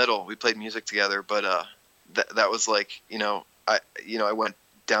met in the middle. We played music together, but that was like, I went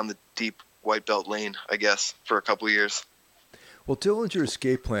down the deep white belt lane, I guess, for a couple of years. Well, Dillinger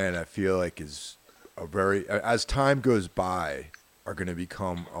Escape Plan, I feel like, is as time goes by, are going to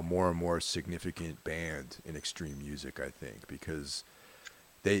become a more and more significant band in extreme music, I think, because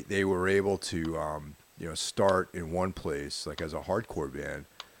they were able to start in one place like as a hardcore band,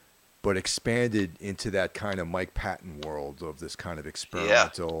 but expanded into that kind of Mike Patton world of this kind of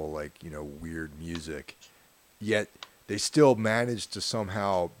experimental, weird music. Yet they still managed to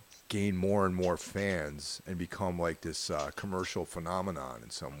somehow gain more and more fans and become like this commercial phenomenon in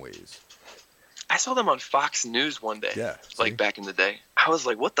some ways. I saw them on Fox News one day, yeah, like back in the day. I was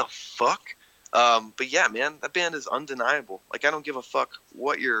like, what the fuck? But yeah, man, that band is undeniable. Like, I don't give a fuck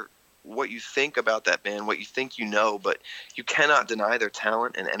what you think about that band, what you think you know, but you cannot deny their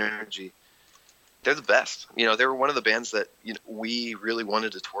talent and energy. They're the best. They were one of the bands that we really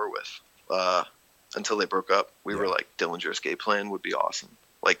wanted to tour with until they broke up. We were like, Dillinger Escape Plan would be awesome.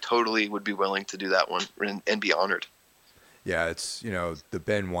 Like, totally would be willing to do that one and be honored. Yeah, it's, the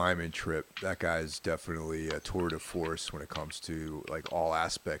Ben Wyman trip. That guy's definitely a tour de force when it comes to like all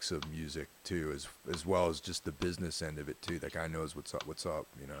aspects of music too, as well as just the business end of it too. That guy knows what's up.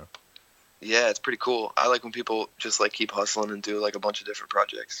 Yeah, it's pretty cool. I like when people just like keep hustling and do like a bunch of different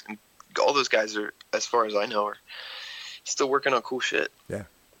projects. And all those guys are, as far as I know, are still working on cool shit. Yeah,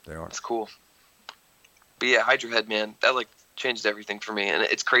 they are. It's cool. But yeah, Hydra Head, man, that like changed everything for me. And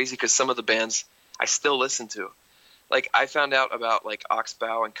it's crazy because some of the bands I still listen to. Like, I found out about like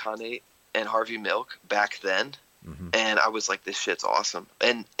Oxbow and Khanate and Harvey Milk back then, and I was like, this shit's awesome.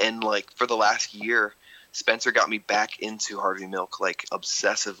 And like for the last year, Spencer got me back into Harvey Milk like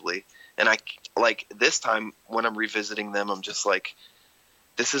obsessively. And I like this time when I'm revisiting them, I'm just like,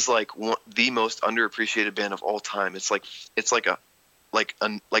 this is like the most underappreciated band of all time. It's like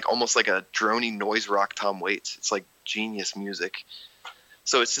almost like a droning noise rock Tom Waits. It's like genius music.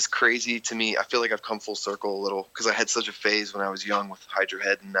 So it's just crazy to me. I feel like I've come full circle a little because I had such a phase when I was young with Hydra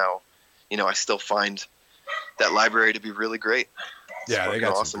Head, and now, I still find that library to be really great. Yeah, they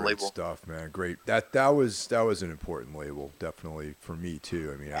got some great stuff, man. Great. That was an important label, definitely for me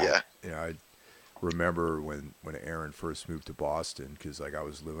too. I mean, I remember when Aaron first moved to Boston because like I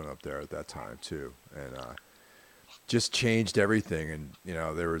was living up there at that time too, and just changed everything. And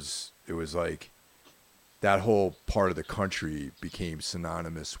it was like that whole part of the country became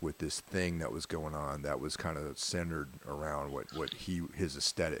synonymous with this thing that was going on that was kind of centered around his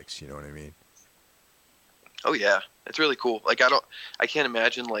aesthetics. You know what I mean? Oh yeah, it's really cool. Like I can't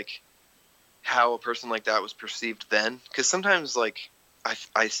imagine like how a person like that was perceived then, because sometimes like I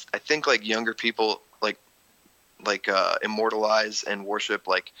think like younger people like immortalize and worship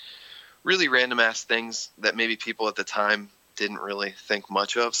like really random ass things that maybe people at the time didn't really think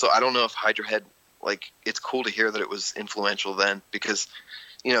much of. So I don't know if Hydra Head, like, it's cool to hear that it was influential then, because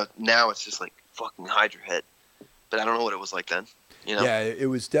now it's just like fucking Hydra Head, but I don't know what it was like then. Yeah, it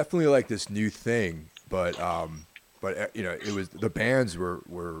was definitely like this new thing, but it was, the bands were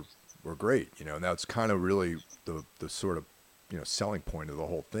great, and that's kind of really the sort of selling point of the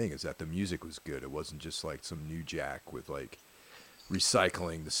whole thing, is that the music was good. It wasn't just like some new jack with like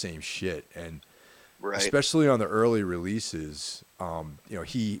recycling the same shit. And right. Especially on the early releases,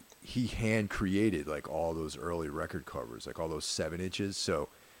 he hand created like all those early record covers, like all those 7 inches. So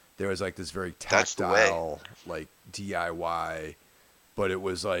there was like this very tactile, like DIY, but it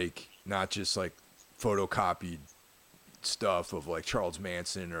was like not just like photocopied stuff of like Charles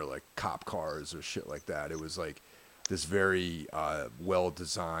Manson or like cop cars or shit like that. It was like this very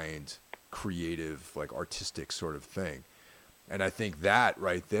well-designed, creative, like artistic sort of thing. And I think that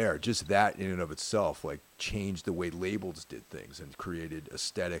right there, just that in and of itself, like changed the way labels did things and created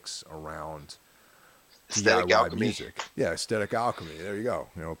aesthetics around aesthetic DIY alchemy. Music. Yeah, aesthetic alchemy. There you go.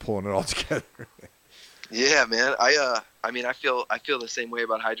 Pulling it all together. Yeah, man. I feel the same way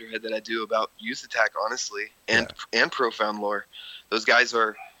about Hydra Head that I do about Youth Attack, honestly, and Profound Lore. Those guys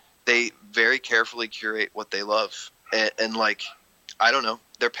they very carefully curate what they love, and like, I don't know,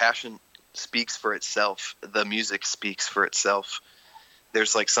 their passion speaks for itself. The music speaks for itself.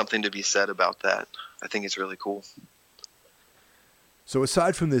 There's like something to be said about that. I think it's really cool. So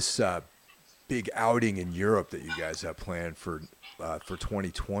aside from this big outing in Europe that you guys have planned for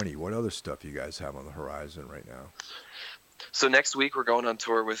 2020, what other stuff you guys have on the horizon right now? So next week we're going on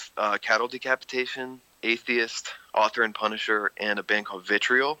tour with Cattle Decapitation, Atheist, Author and Punisher, and a band called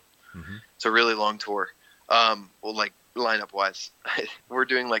Vitriol. Mm-hmm. It's a really long tour. Like lineup wise, we're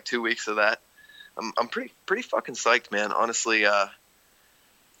doing like 2 weeks of that. I'm pretty fucking psyched, man. Honestly,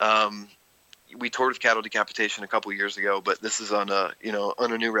 we toured with Cattle Decapitation a couple years ago, but this is on a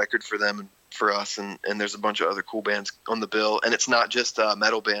new record for them and for us, and there's a bunch of other cool bands on the bill, and it's not just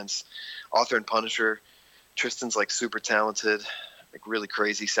metal bands. Author and Punisher, Tristan's like super talented, like really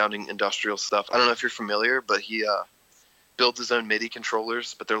crazy sounding industrial stuff. I don't know if you're familiar, but he builds his own MIDI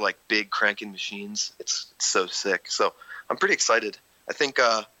controllers, but they're like big cranking machines. It's so sick. So I'm pretty excited. I think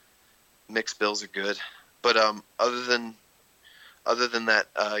mixed bills are good, but other than that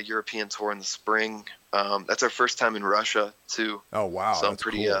European tour in the spring, that's our first time in Russia too. Oh wow, so I'm that's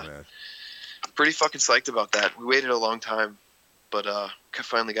pretty cool, man. pretty fucking psyched about that. We waited a long time, but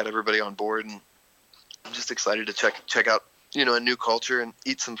finally got everybody on board, and I'm just excited to check out a new culture and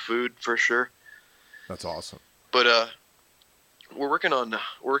eat some food for sure. That's awesome. But we're working on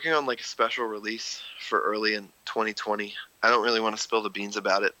like a special release for early in 2020. I don't really want to spill the beans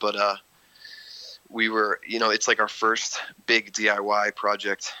about it, but we were, it's like our first big DIY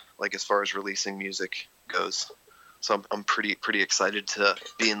project, like as far as releasing music goes. So I'm pretty excited to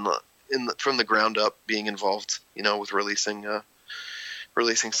be from the ground up, being involved, with releasing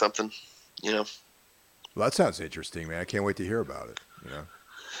something, Well, that sounds interesting, man. I can't wait to hear about it.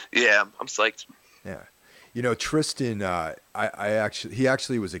 Yeah, I'm psyched. Yeah. Tristan, he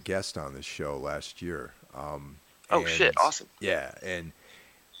actually was a guest on this show last year. Shit, awesome. Yeah, and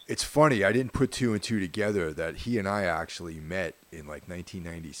it's funny, I didn't put two and two together that he and I actually met in like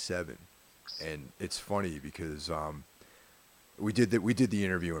 1997. And it's funny because we did the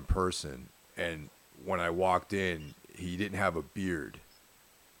interview in person, and when I walked in, he didn't have a beard.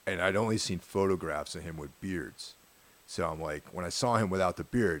 And I'd only seen photographs of him with beards. So I'm like, when I saw him without the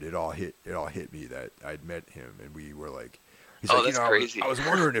beard, it all hit me that I'd met him, and we were like, he's like, that's crazy. I was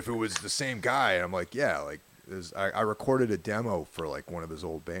wondering if it was the same guy. And I'm like, yeah, like I recorded a demo for like one of his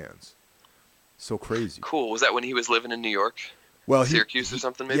old bands. So crazy. Cool. Was that when he was living in New York? Well, Syracuse or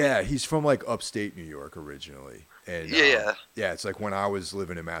something, maybe? Yeah, he's from like upstate New York originally. And yeah, it's like when I was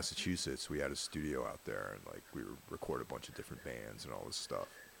living in Massachusetts, we had a studio out there, and like we recorded a bunch of different bands and all this stuff.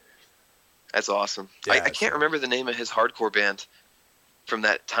 That's awesome. Yeah, I can't remember the name of his hardcore band from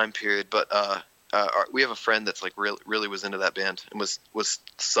that time period, but we have a friend that's like really was into that band and was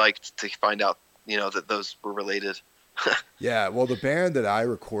psyched to find out, that those were related. Yeah, well, the band that I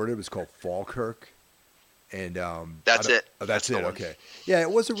recorded was called Falkirk, and that's it. Oh, that's it. Okay. Yeah,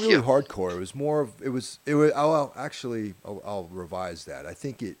 it wasn't really hardcore. It was more of it was. I'll revise that. I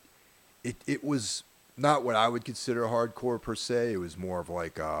think it was not what I would consider hardcore per se. It was more of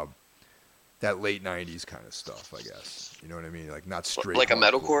like that late 90s kind of stuff, I guess. You know what I mean? Like not straight like hardcore.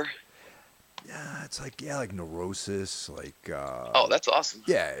 A metalcore? Yeah, it's like like Neurosis, like oh, that's awesome.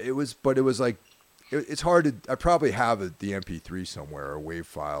 Yeah, it was like it's hard to I probably have the MP3 somewhere or WAV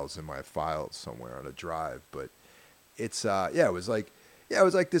files in my files somewhere on a drive, but it's it was like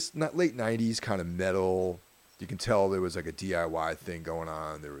this late 90s kind of metal. You can tell there was like a DIY thing going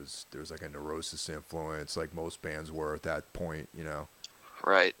on. There was like a Neurosis influence, like most bands were at that point,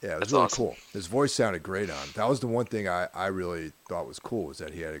 Right. Yeah, it was That's really awesome. cool. His voice sounded great on it. That was the one thing I really thought was cool, was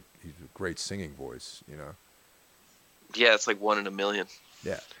that he had a great singing voice, Yeah, it's like one in a million.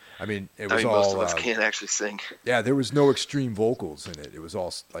 Yeah. I mean, most of us can't actually sing. Yeah, there was no extreme vocals in it. It was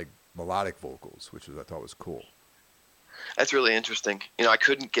all like melodic vocals, which I thought was cool. That's really interesting. I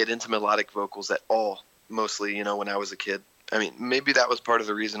couldn't get into melodic vocals at all, mostly, when I was a kid. I mean, maybe that was part of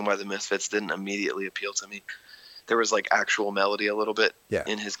the reason why the Misfits didn't immediately appeal to me. There was like actual melody a little bit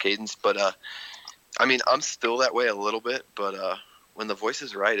in his cadence, but I mean, I'm still that way a little bit, but when the voice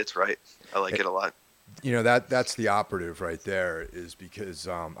is right, it's right. I like it a lot. That's the operative right there, is because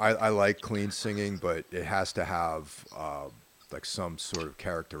I like clean singing, but it has to have like some sort of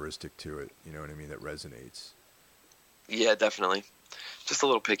characteristic to it, you know what I mean, that resonates. Yeah, definitely. Just a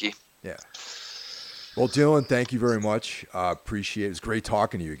little picky. Yeah. Well, Dylan, thank you very much. Appreciate it. It was great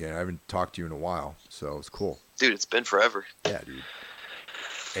talking to you again. I haven't talked to you in a while, so it was cool. Dude, it's been forever. Yeah, dude.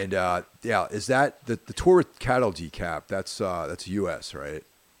 And is that the tour with Cattle Decap? That's U.S., right?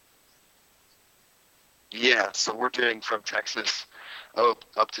 Yeah, so we're doing from Texas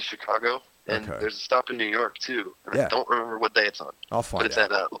up to Chicago, and there's a stop in New York too. I don't remember what day it's on. I'll find out. But it's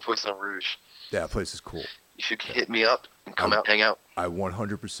at La Poisson Rouge. Yeah, that place is cool. You should hit me up and come out, hang out. I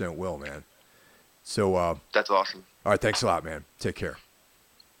 100% will, man. So that's awesome. All right, thanks a lot, man. Take care.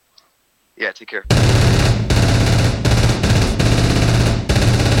 Yeah, take care.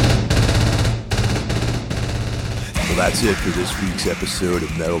 Well, that's it for this week's episode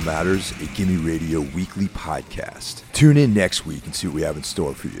of Metal Matters, a Gimme Radio weekly podcast. Tune in next week and see what we have in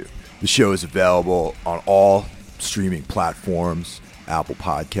store for you. The show is available on all streaming platforms, Apple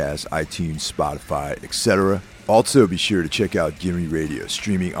Podcasts, iTunes, Spotify, etc. Also, be sure to check out Gimme Radio,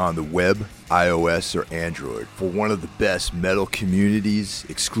 streaming on the web, iOS, or Android, for one of the best metal communities,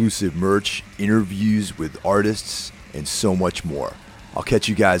 exclusive merch, interviews with artists, and so much more. I'll catch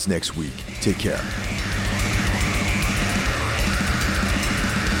you guys next week. Take care.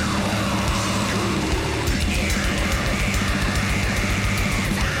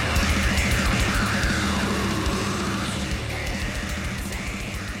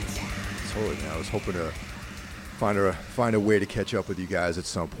 was hoping to find a way to catch up with you guys at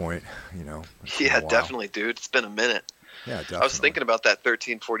some point. You know. Yeah, definitely, dude. It's been a minute. Yeah, definitely. I was thinking about that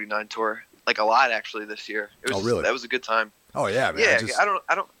 1349 tour, like a lot actually this year. It was really? That was a good time. Oh yeah, man. Yeah,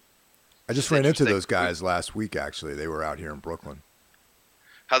 I just ran into those guys last week. Actually, they were out here in Brooklyn.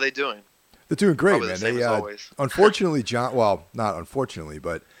 How they doing? They're doing great, Probably man. The same as always. Unfortunately, John. Well, not unfortunately,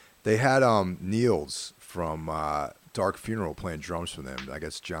 but they had Niels from Dark Funeral playing drums for them. I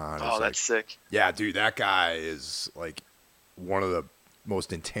guess John. Oh, that's sick. Yeah, dude, that guy is like one of the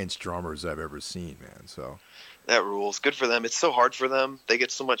most intense drummers I've ever seen, man. So that rules. Good for them. It's so hard for them. They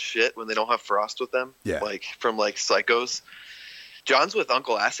get so much shit when they don't have Frost with them. Yeah. Like from like Psychos. John's with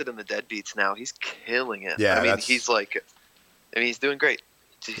Uncle Acid and the Deadbeats now. He's killing it. Yeah, he's doing great.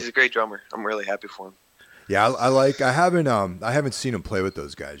 He's a great drummer. I'm really happy for him. Yeah, I haven't seen him play with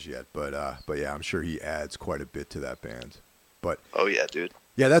those guys yet, but yeah, I'm sure he adds quite a bit to that band. But oh yeah, dude.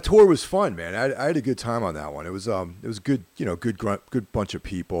 Yeah, that tour was fun, man. I had a good time on that one. It was good, good bunch of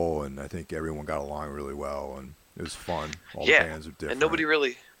people, and I think everyone got along really well, and it was fun. All the bands are different. And nobody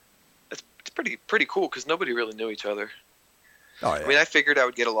really. It's pretty cool because nobody really knew each other. Oh yeah. I mean, I figured I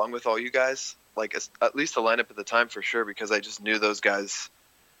would get along with all you guys, like at least the lineup at the time for sure, because I just knew those guys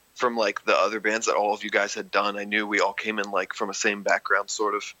from like the other bands that all of you guys had done. I knew we all came in like from a same background,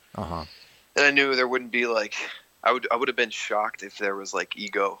 sort of. Uh-huh. And I knew there wouldn't be like. I would have been shocked if there was like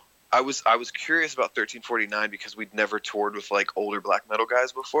ego. I was curious about 1349 because we'd never toured with like older black metal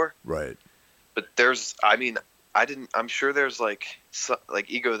guys before. Right. But I'm sure there's like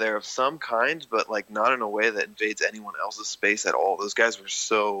ego there of some kind, but like not in a way that invades anyone else's space at all. Those guys were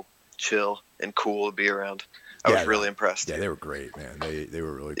so chill and cool to be around. I was really impressed. Yeah, they were great, man. They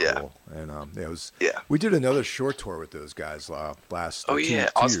were really cool. And Yeah. We did another short tour with those guys last. Oh two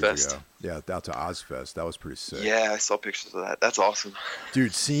Ozfest. years ago. Yeah, out to Ozfest. That was pretty sick. Yeah, I saw pictures of that. That's awesome.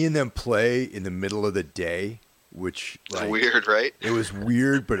 Dude, seeing them play in the middle of the day, which it's weird, right? It was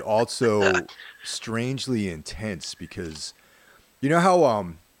weird, but also strangely intense because you know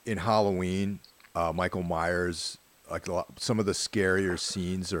how in Halloween, Michael Myers, like some of the scarier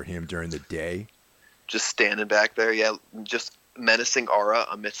scenes are him during the day. Just standing back there, yeah, just menacing aura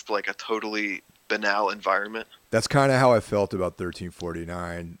amidst like a totally banal environment. That's kind of how I felt about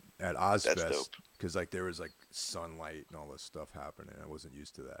 1349 at Ozfest. That's dope. Because like there was like sunlight and all this stuff happening. I wasn't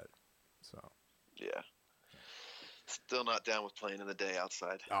used to that. So yeah, still not down with playing in the day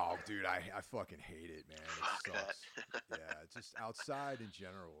outside. Oh, dude, I fucking hate it, man. Fuck it sucks. that. Yeah, just outside in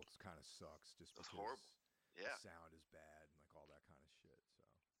general, it kind of sucks. Just it's because horrible. Yeah, the sound is bad and like all that kind of shit.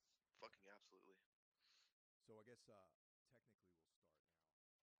 So fucking absolutely. So I guess